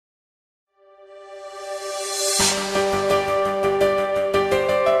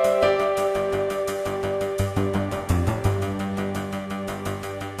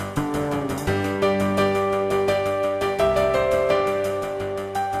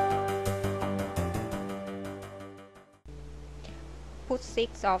put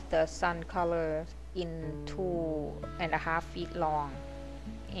 6 of the sun colors in 2.5 feet long,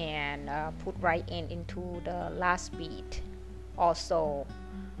 and put right end into the last bead. Also,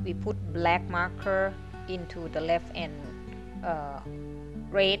 we put black marker into the left and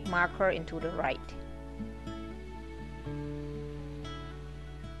red marker into the right.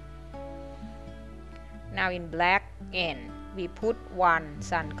 Now in black end, we put one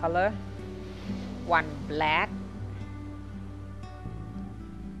sun color, one black,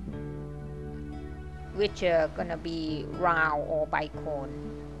 which are gonna be round or bicone.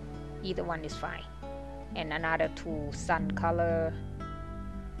 Either one is fine. And another 2 sun color,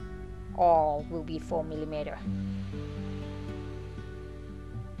 all will be 4 millimeter.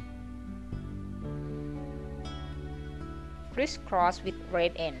 Crisscross with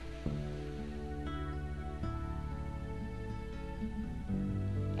red end.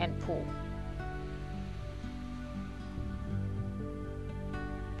 And pull.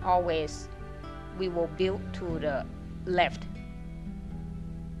 Always we will build to the left.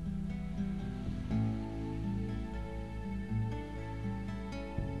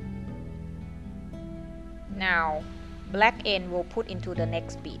 Now black end will put into the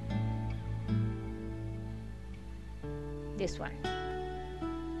next bead. This one.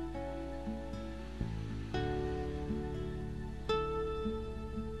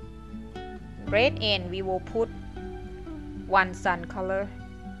 Red end we will put one sun color,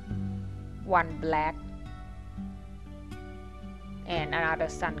 one black, and another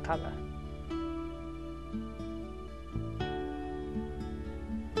sun color.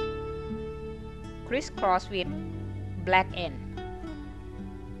 Crisscross with black end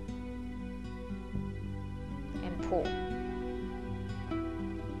and pull.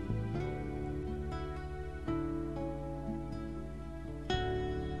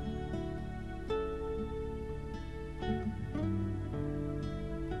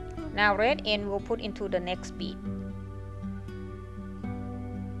 Now red end will put into the next bead.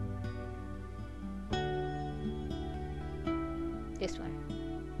 This one.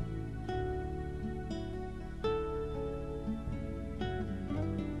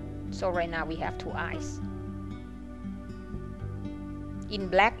 So right now we have 2 eyes. In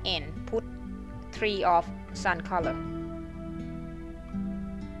black end, put 3 of sun color.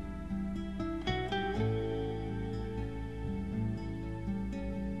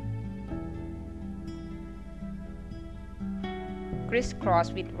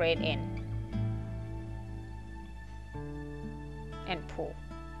 Crisscross with red end and pull.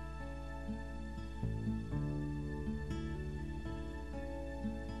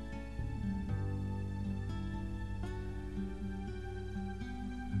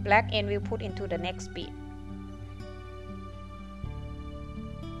 Black end will put into the next bead.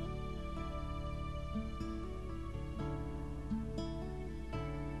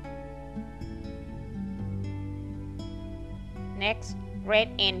 Next, red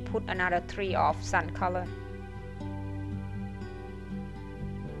end put another 3 of sun color.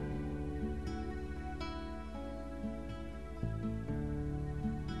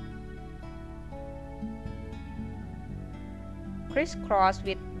 Crisscross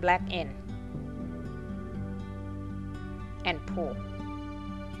with black end and pull.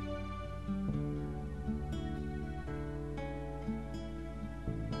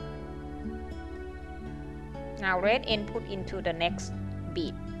 Now red end put into the next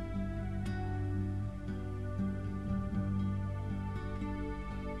bead.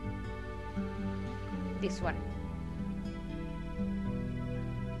 This one.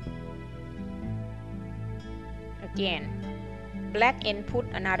 Again, black end put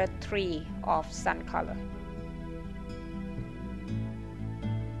another 3 of sun color.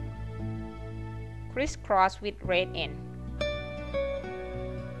 Crisscross with red end.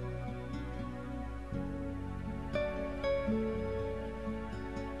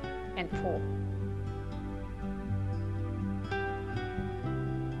 And pull.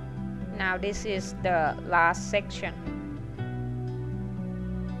 Now this is the last section.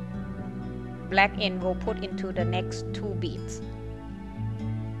 Black end will put into the next 2 beads.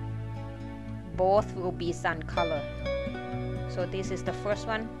 Both will be sun color. So this is the first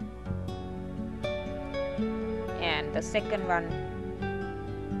one, and the second one,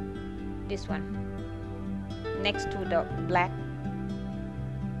 this one, next to the black.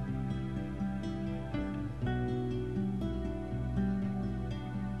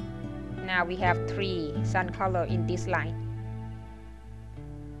 Now we have 3 sun color in this line.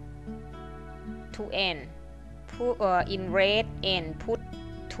 To end, put in red end, put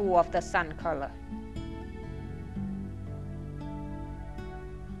 2 of the sun color.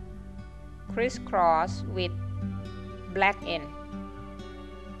 Crisscross with black end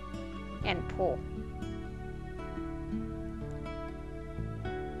and pull.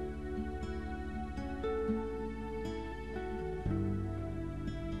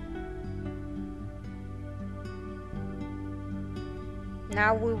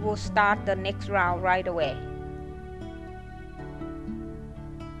 Now we will start the next round right away.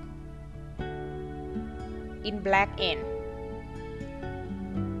 In black end,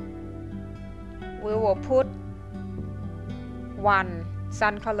 we will put one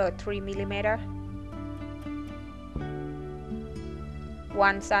sun color 3mm,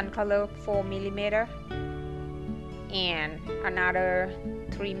 one sun color 4mm, and another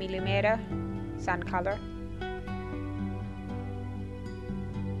 3mm sun color.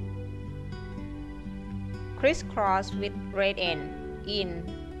 Crisscross with red end in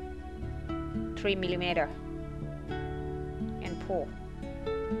 3mm and pull.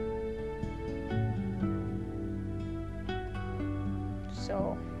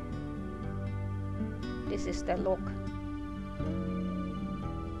 So this is the look.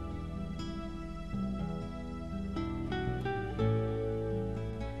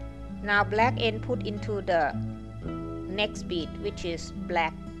 Now black end put into the next bead, which is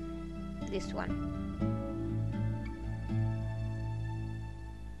black, this one.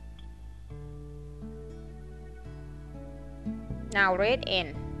 Now red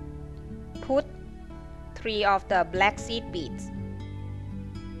end, put 3 of the black seed beads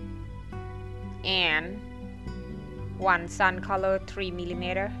and 1 sun color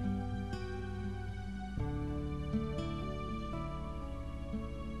 3mm,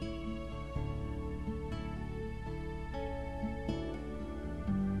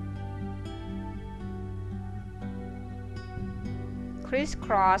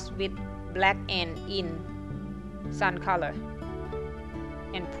 crisscross with black end in sun color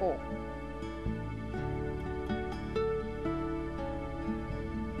and pull.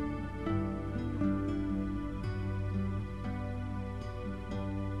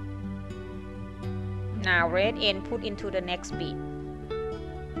 Now red end put into the next bead.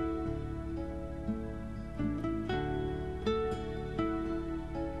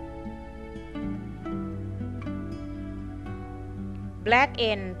 Black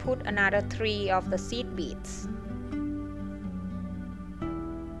end put another 3 of the seed beads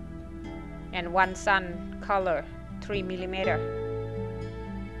and 1 sun color 3mm.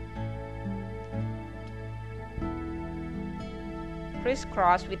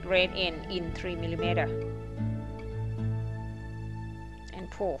 Crisscross with red end in 3mm and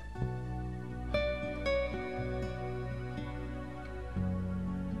pull.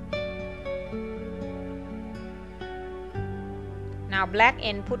 Now black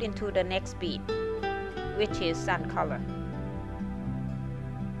end put into the next bead, which is sun color,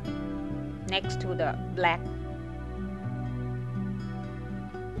 next to the black.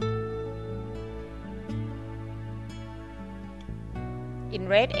 In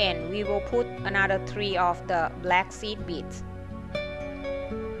red end, we will put another 3 of the black seed beads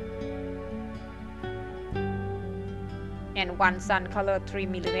and 1 sun color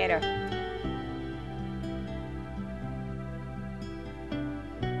 3mm.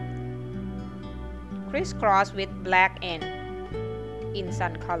 Crisscross with black end in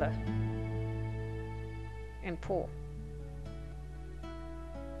sun color and pull.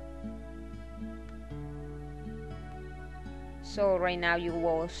 So right now you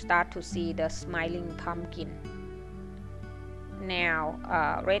will start to see the smiling pumpkin.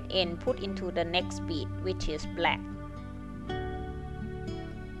 Now red end put into the next bead, which is black.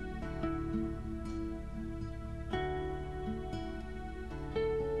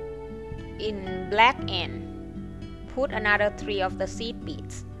 In black end, put another 3 of the seed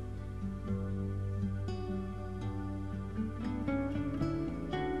beads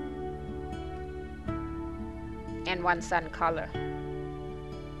and 1 sun color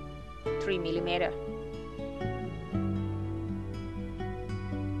 3mm.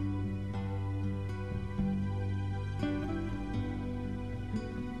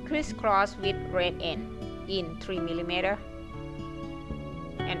 Crisscross with red end in 3mm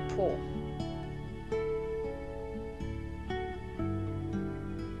and pull.